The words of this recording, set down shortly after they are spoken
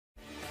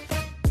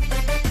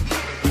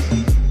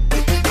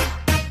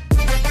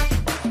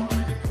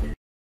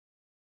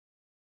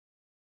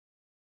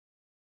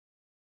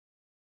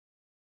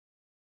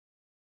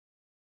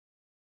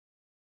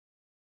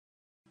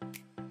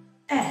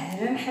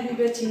وسهلا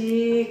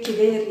حبيباتي، كي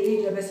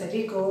دايرين؟ لاباس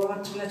عليكم؟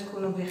 نتمنى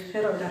تكونوا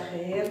بخير وعلى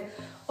خير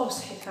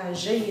وبصحه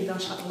جيده ان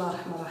شاء الله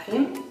الرحمن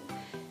الرحيم.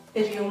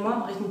 اليوم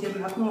بغيت ندير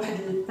معكم واحد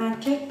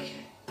البانكيك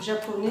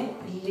جابوني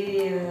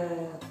اللي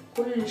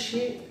كل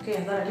شيء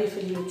كيهضر عليه في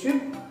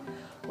اليوتيوب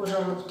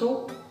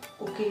وجربته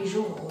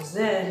وكيجيو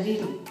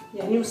غزالين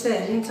يعني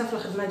وساهلين حتى في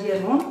الخدمه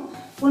ديالهم،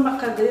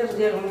 والمقادير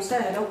ديالهم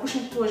ساهله وكلشي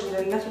متواجد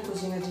عندنا في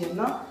الكوزينه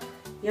ديالنا.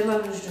 يلا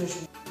نوجدو.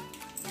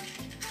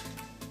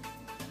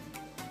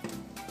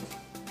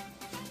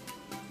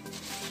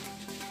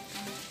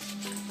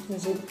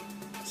 نزيد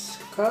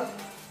السكر،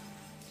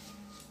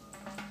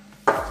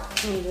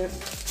 ندير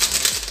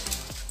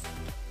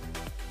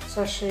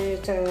ساشي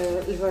تاع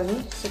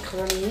الفاني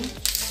سكر فاني،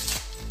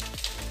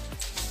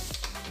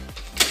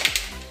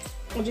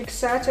 وديك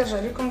الساعه ترجع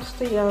لكم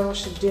الاختيار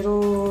واش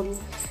ديروا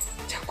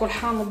تحكوا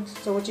الحامض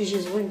حتى هو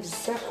تيجي زوين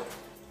بزاف.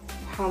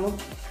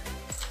 الحامض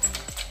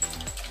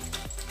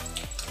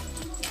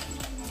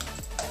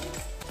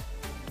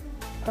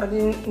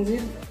غادي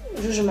نزيد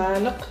 2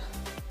 معالق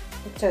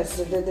تاع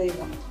الزبده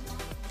دايبه،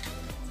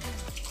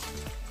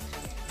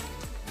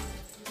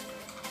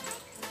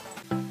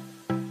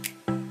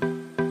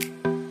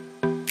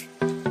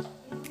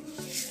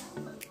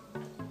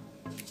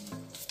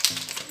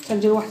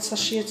 ندير واحد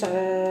الساشيه تاع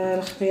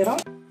الخميره،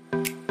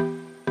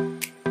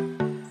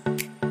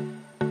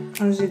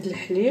 نزيد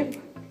الحليب،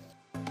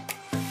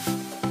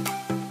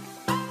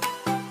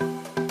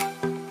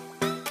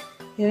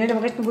 يعني الا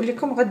بغيت نقول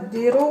لكم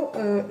غديروا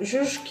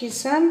 2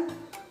 كيسان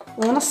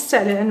ونص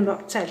تاع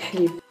العنبه تاع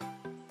الحليب،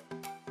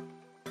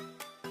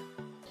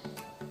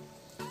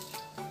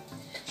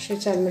 شويه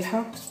تاع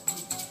الملحه،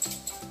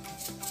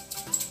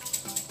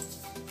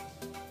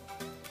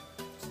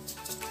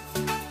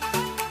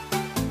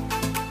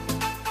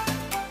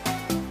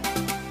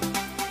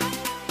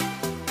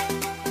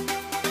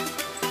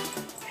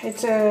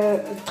 حيت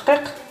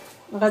الدقيق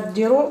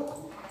غديروا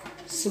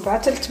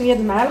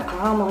 7-3 معالق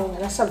عامرين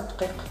على حسب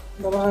الدقيق.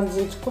 دابا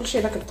غنزيد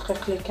كلشي داك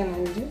الدقيق اللي كان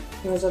عندي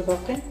مازال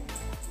باقي،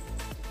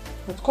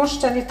 ما تكونش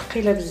تاني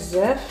ثقيله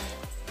بزاف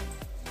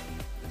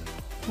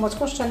وما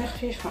تكونش تاني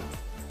خفيفه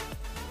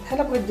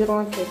بحال بغيت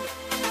ديروها هكا.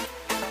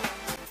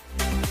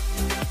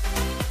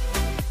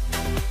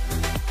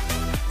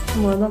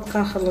 المهم نبقى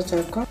نخلط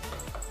هكا،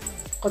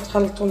 نبقى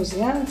نخلطو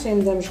مزيان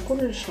تيندمج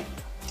كلشي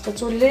حتى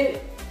تولي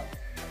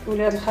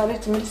هذا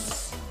الخليط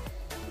ملس،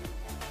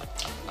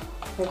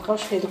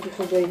 ميبقاوش فيه دوك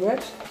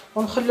الحبيبات،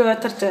 ونخلوها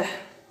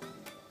ترتاح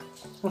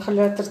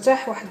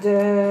واحد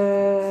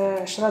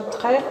 10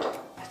 دقائق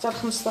حتى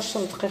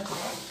 15 دقيقه.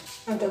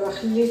 دابا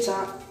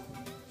خليتها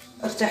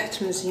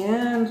ارتاحت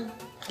مزيان،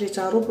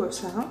 خليتها ربع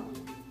ساعه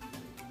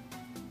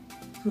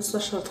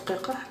 15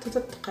 دقيقه حتى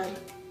تتقال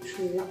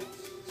شويه،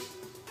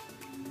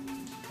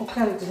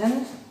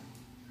 وكندهن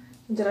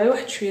ندير غير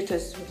واحد شويه تاع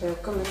الزبده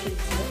هكا ماشي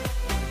بزاف.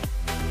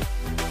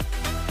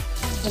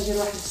 ندير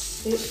واحد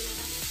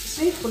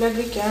سيف ولا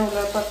كيكان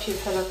ولا بابي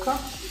بحال هكا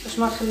باش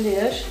ما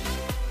نخليهاش.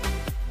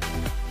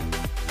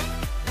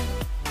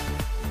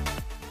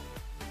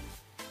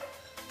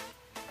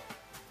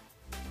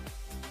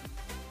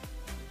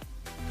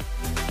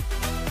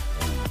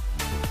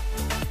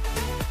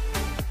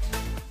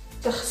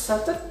 خصها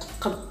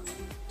تتقب،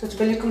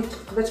 تتبان لكم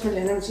تقبات من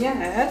هنا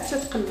مزيان، عاد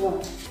تتقلبوهم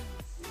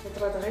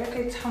الطراد غير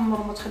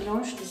كيتحمر، ما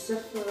تخليوهمش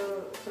بزاف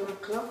في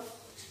المقله.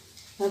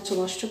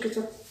 هانتوما شفتوا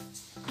كي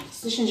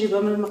مخصنيش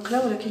نجيبها من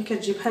المقله، ولكن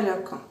كتجي بحال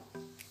هكا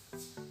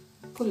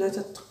كلها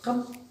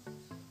تتقب.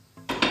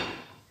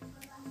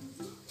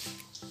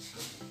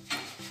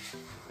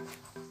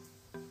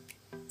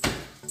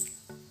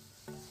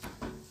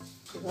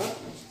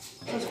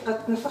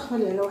 تبقى تنفخ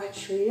من هنا واحد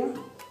شويه،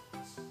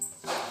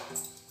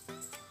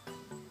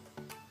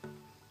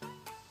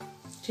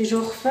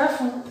 تيجيو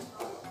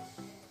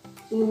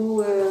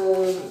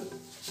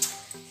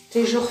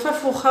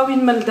خفاف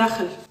وخاويين من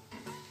الداخل.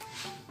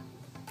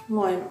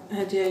 المهم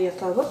هذه هي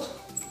طابت،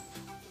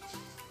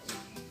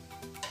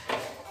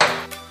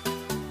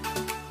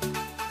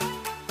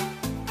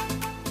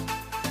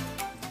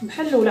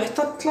 بحال الاولى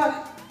حتى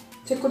تطلع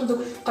تيكونوا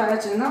دوك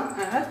الفقاعات هنا،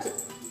 عاد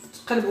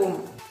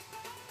تقلبوهم.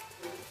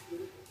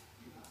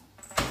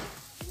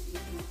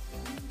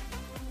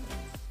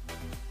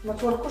 ما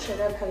توركوش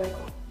عليها بحال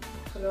هكا،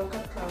 خلوها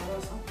كتطلع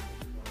براسها.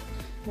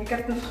 ملي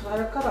كتنفخ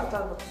بحال هكا راه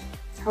طابت.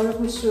 حاولوا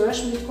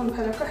تمسوهاش ملي تكون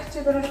بحال هكا حتى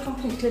يبان لكم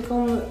كي قلت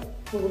لكم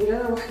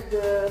قبيله واحد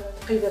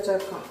دقيقات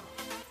هكا.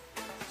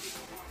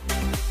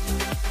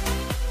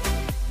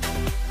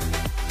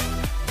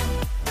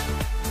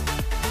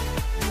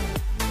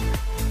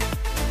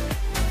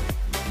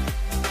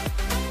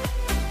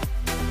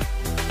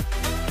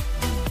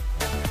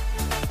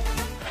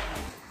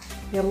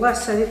 يلا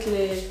ساليت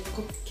لي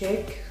كوب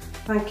كيك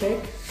بانكيك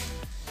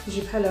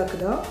يجي بحال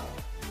هكذا،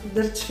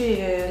 درت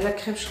فيه لا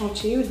كريم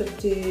شونتي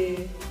ودرت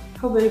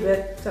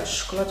حبيبات تاع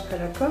الشوكولاط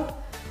بحال هكا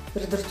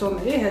درتهم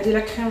عليه. هذه لا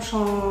كريم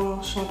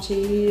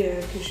شونتي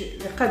كيجي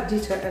اللي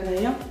قاديتها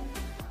انايا،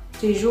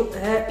 تيجو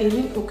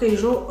هائلين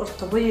وكيجو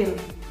رطبين،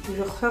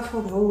 يجو خفاف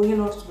ومهويين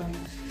ورطبين.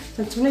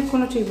 كنتمنى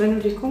يكونوا تيبانوا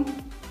لكم.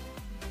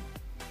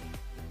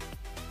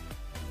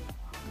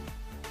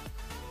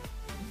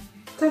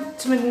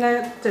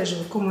 نتمنى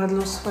تعجبكم هذه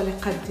الوصفه اللي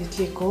قديت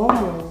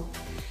لكم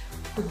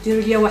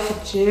وديروا لي واحد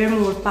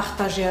جيم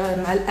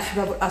والبارطاجيها مع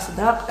الاحباب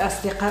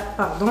والاصدقاء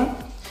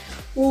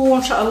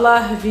وان شاء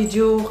الله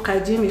فيديو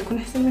قادم يكون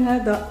احسن من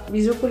هذا.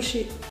 بيزو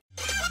كلشي.